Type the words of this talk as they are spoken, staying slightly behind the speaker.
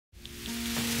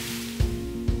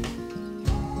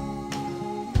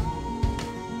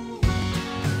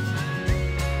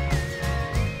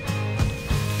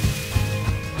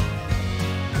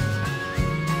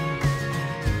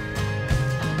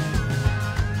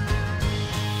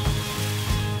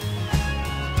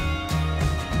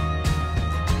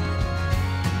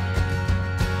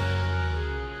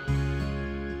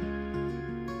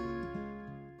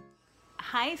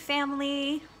Hi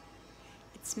family,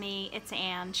 it's me, it's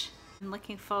Ange. I'm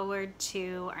looking forward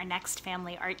to our next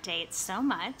family art date so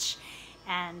much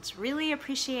and really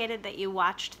appreciated that you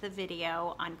watched the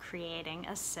video on creating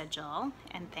a sigil,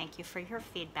 and thank you for your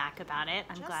feedback about it.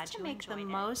 I'm glad you enjoyed it. Just to make the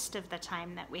most of the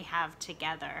time that we have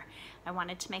together, I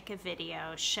wanted to make a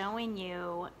video showing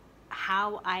you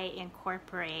how I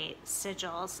incorporate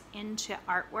sigils into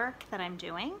artwork that I'm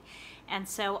doing. And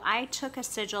so I took a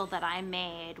sigil that I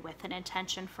made with an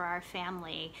intention for our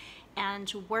family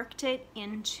and worked it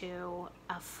into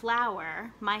a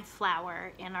flower, my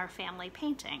flower, in our family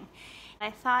painting.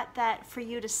 I thought that for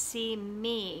you to see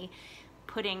me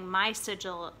putting my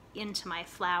sigil into my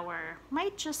flower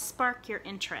might just spark your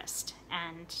interest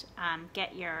and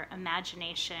get your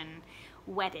imagination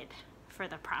whetted for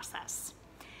the process.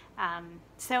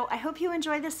 So I hope you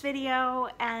enjoy this video,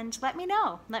 and let me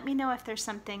know if there's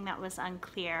something that was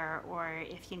unclear, or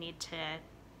if you need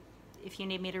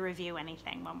me to review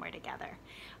anything when we're together.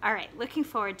 All right, looking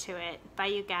forward to it. Bye,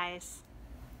 you guys.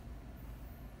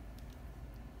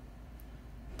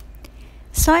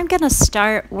 So I'm going to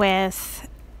start with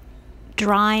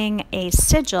drawing a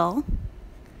sigil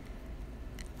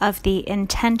of the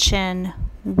intention,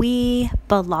 "We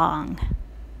belong."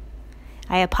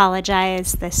 I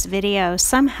apologize, this video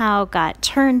somehow got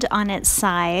turned on its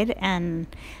side and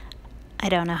I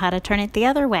don't know how to turn it the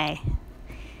other way.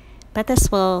 But this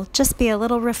will just be a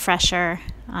little refresher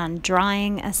on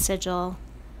drawing a sigil.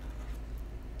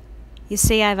 You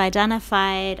see,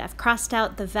 I've crossed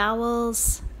out the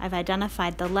vowels, I've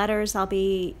identified the letters I'll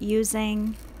be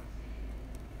using.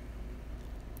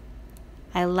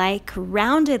 I like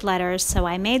rounded letters, so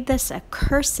I made this a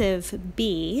cursive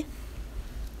B.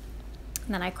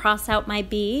 And then I cross out my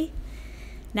B.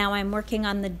 Now I'm working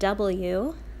on the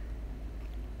W.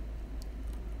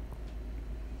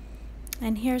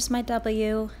 And here's my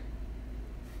W.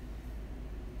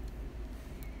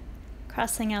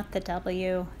 Crossing out the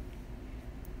W.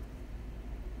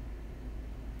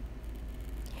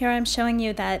 Here I'm showing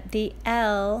you that the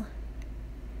L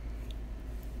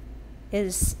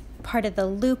is part of the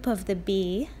loop of the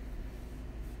B.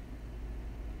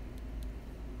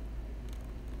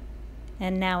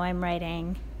 And now I'm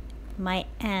writing my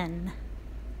N.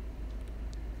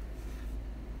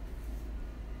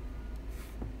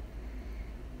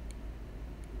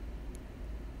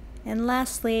 And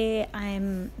lastly,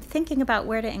 I'm thinking about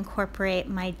where to incorporate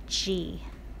my G.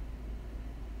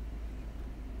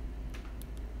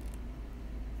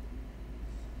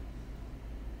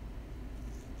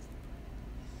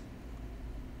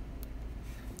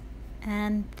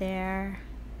 And there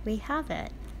we have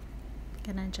it.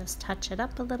 Gonna just touch it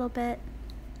up a little bit.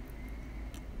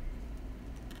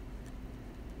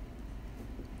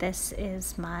 This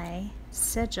is my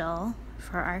sigil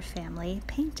for our family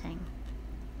painting.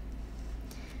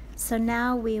 So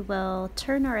now we will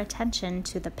turn our attention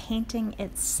to the painting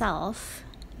itself,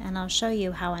 and I'll show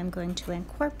you how I'm going to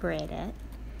incorporate it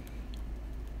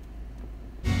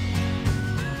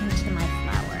into my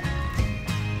flower.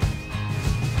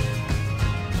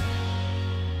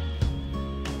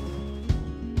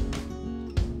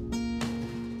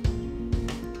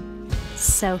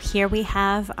 So here we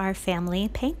have our family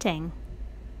painting.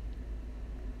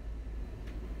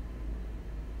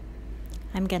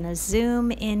 I'm going to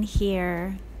zoom in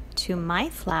here to my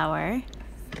flower.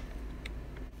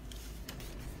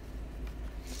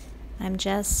 I'm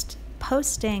just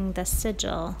posting the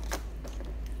sigil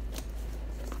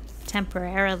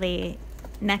temporarily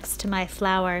next to my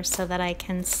flower so that I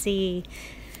can see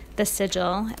the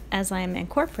sigil as I'm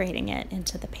incorporating it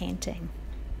into the painting.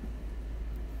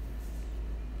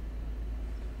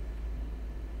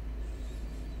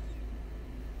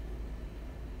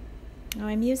 Now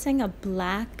I'm using a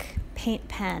black paint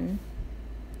pen,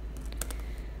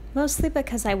 mostly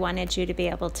because I wanted you to be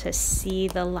able to see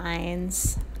the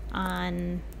lines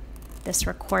on this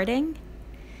recording.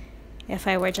 If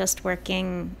I were just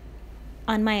working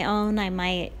on my own, I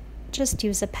might just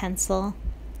use a pencil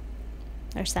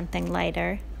or something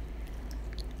lighter,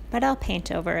 but I'll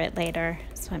paint over it later,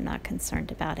 so I'm not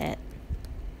concerned about it.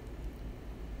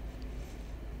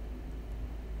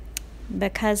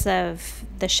 Because of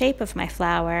the shape of my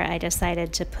flower, I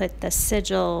decided to put the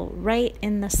sigil right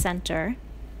in the center.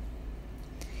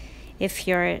 If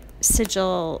your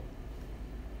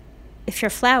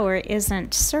flower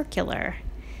isn't circular,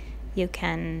 you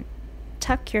can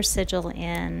tuck your sigil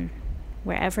in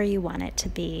wherever you want it to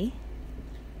be.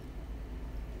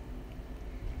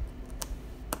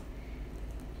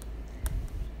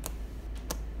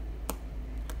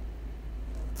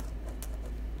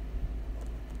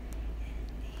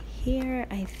 Here,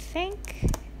 I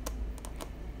think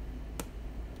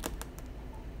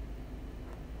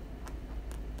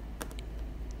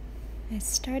I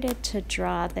started to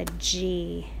draw the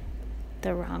G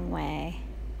the wrong way.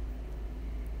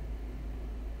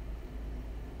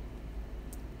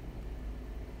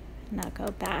 And I'll go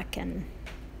back and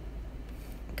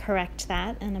correct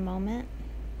that in a moment.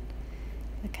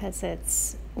 Because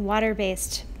it's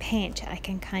water-based paint, I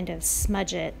can kind of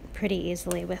smudge it pretty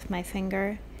easily with my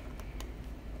finger.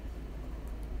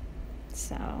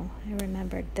 So I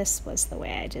remembered this was the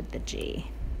way I did the G.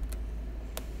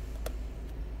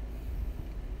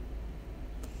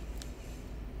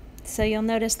 So you'll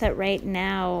notice that right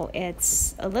now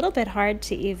it's a little bit hard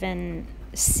to even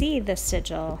see the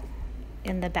sigil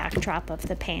in the backdrop of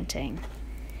the painting.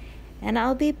 And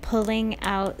I'll be pulling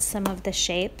out some of the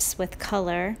shapes with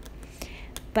color,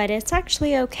 but it's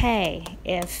actually okay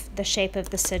if the shape of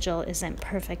the sigil isn't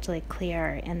perfectly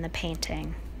clear in the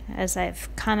painting. As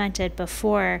I've commented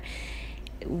before,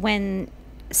 when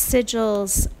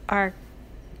sigils are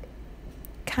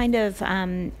kind of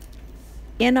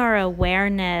in our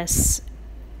awareness,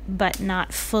 but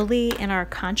not fully in our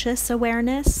conscious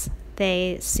awareness,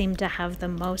 they seem to have the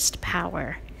most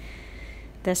power.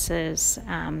 This is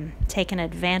taken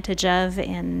advantage of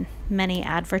in many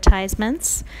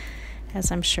advertisements,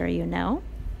 as I'm sure you know.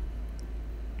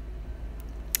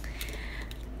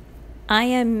 I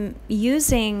am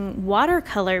using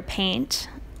watercolor paint,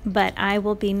 but I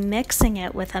will be mixing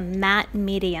it with a matte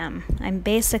medium. I'm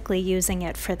basically using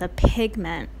it for the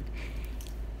pigment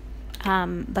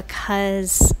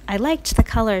because I liked the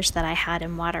colors that I had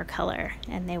in watercolor,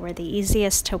 and they were the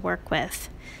easiest to work with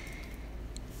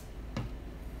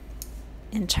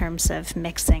in terms of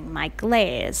mixing my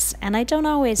glaze. And I don't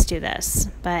always do this,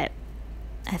 but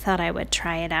I thought I would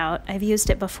try it out. I've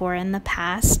used it before in the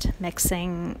past,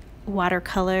 mixing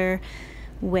watercolor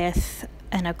with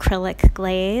an acrylic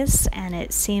glaze, and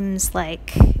it seems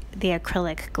like the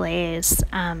acrylic glaze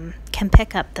can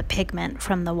pick up the pigment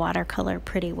from the watercolor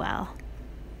pretty well.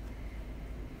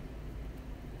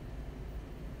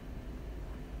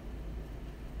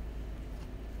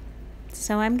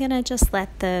 So I'm gonna just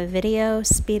let the video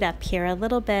speed up here a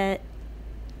little bit,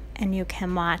 and you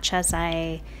can watch as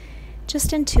I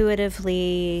just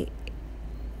intuitively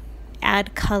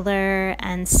add color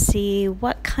and see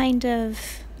what kind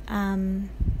of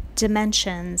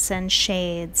dimensions and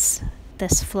shades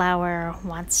this flower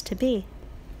wants to be.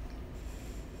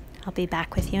 I'll be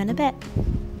back with you in a bit.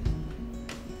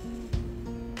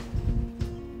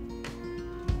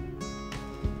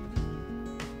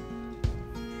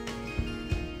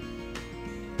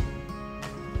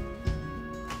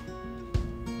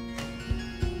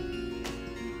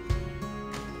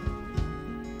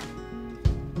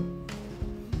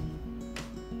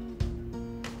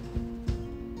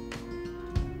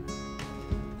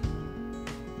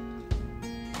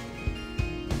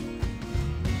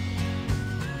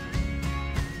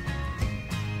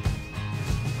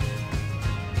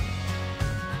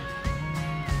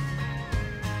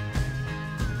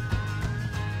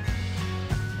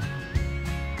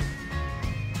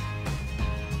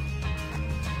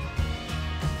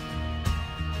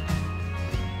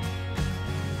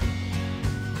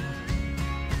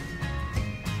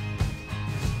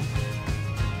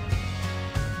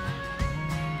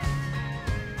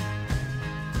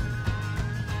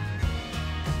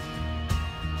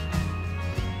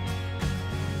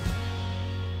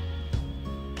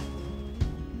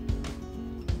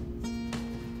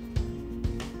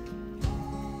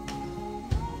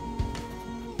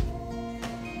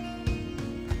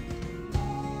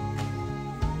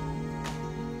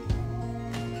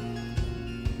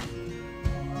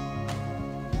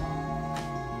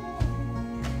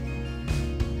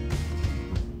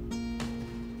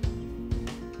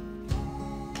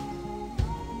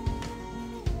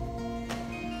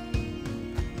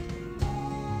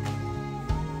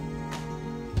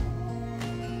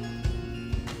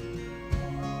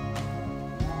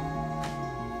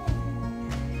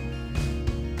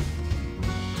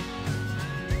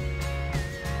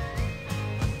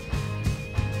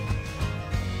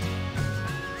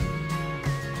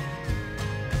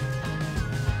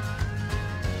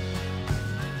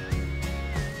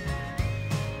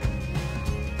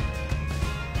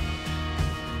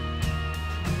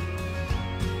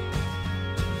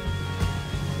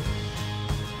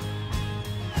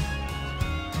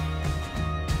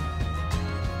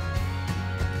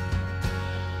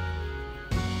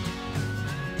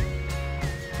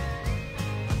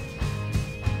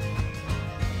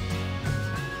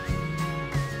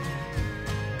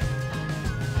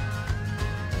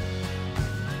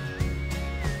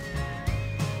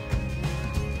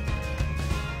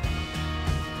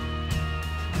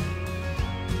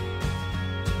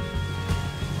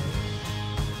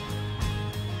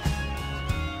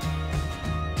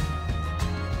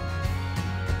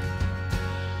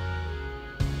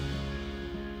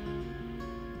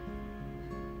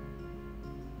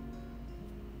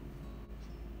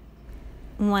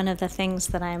 one of the things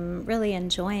that I'm really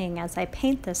enjoying as I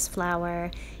paint this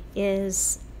flower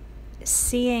is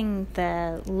seeing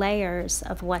the layers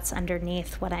of what's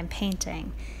underneath what I'm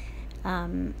painting.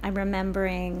 I'm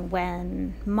remembering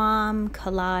when Mom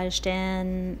collaged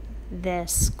in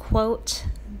this quote,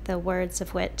 the words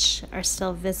of which are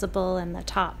still visible in the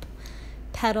top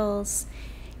petals,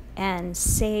 and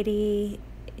Sadie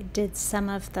did some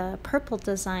of the purple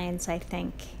designs, I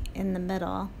think, in the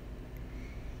middle.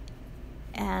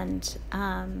 And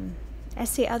I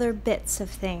see other bits of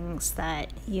things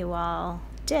that you all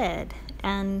did,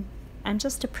 and I'm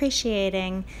just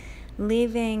appreciating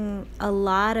leaving a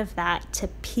lot of that to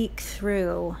peek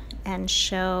through and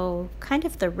show kind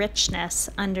of the richness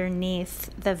underneath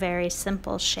the very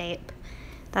simple shape.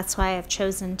 That's why I've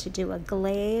chosen to do a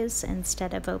glaze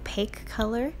instead of opaque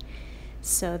color,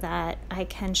 so that I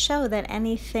can show that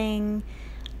anything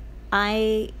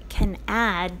I can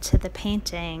add to the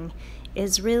painting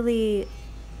is really,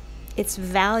 its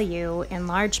value in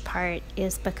large part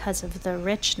is because of the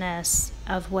richness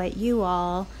of what you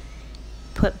all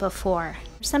put before.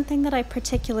 Something that I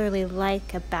particularly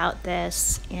like about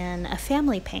this in a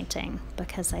family painting,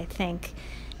 because I think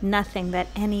nothing that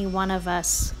any one of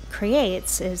us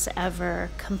creates is ever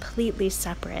completely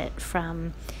separate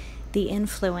from the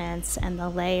influence and the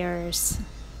layers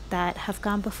that have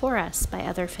gone before us by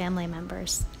other family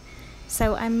members.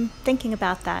 So I'm thinking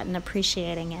about that and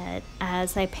appreciating it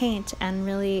as I paint, and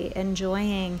really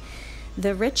enjoying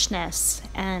the richness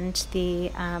and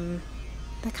the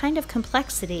kind of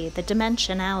complexity, the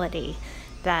dimensionality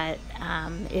that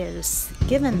is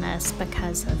given this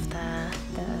because of the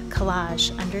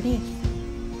collage underneath.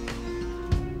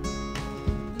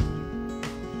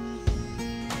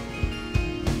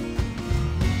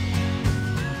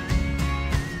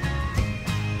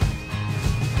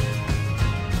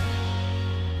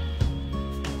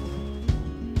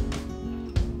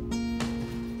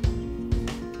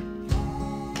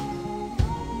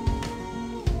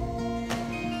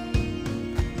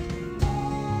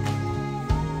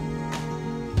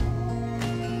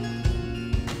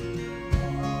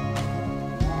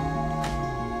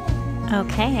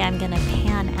 Okay, I'm going to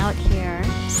pan out here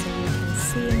so you can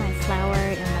see my flower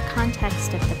in the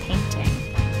context of the painting.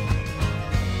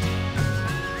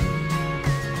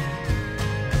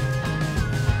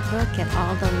 Look at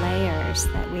all the layers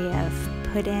that we have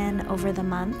put in over the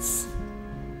months.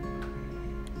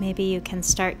 Maybe you can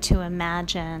start to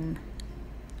imagine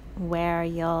where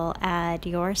you'll add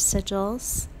your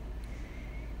sigils.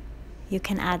 You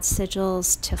can add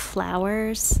sigils to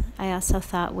flowers. I also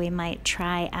thought we might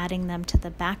try adding them to the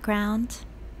background.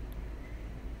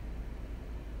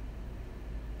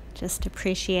 Just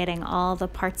appreciating all the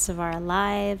parts of our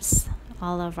lives,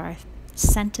 all of our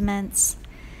sentiments,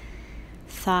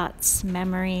 thoughts,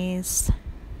 memories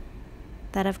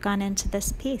that have gone into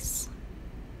this piece.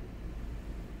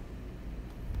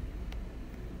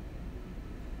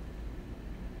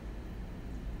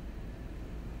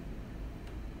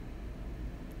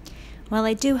 Well,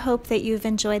 I do hope that you've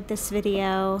enjoyed this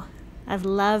video. I've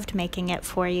loved making it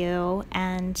for you,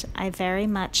 and I very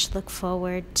much look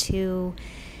forward to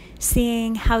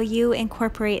seeing how you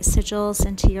incorporate sigils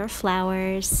into your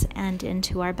flowers and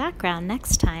into our background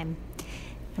next time.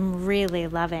 I'm really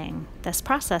loving this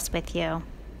process with you.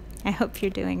 I hope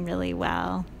you're doing really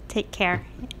well. Take care.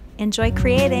 Enjoy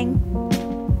creating.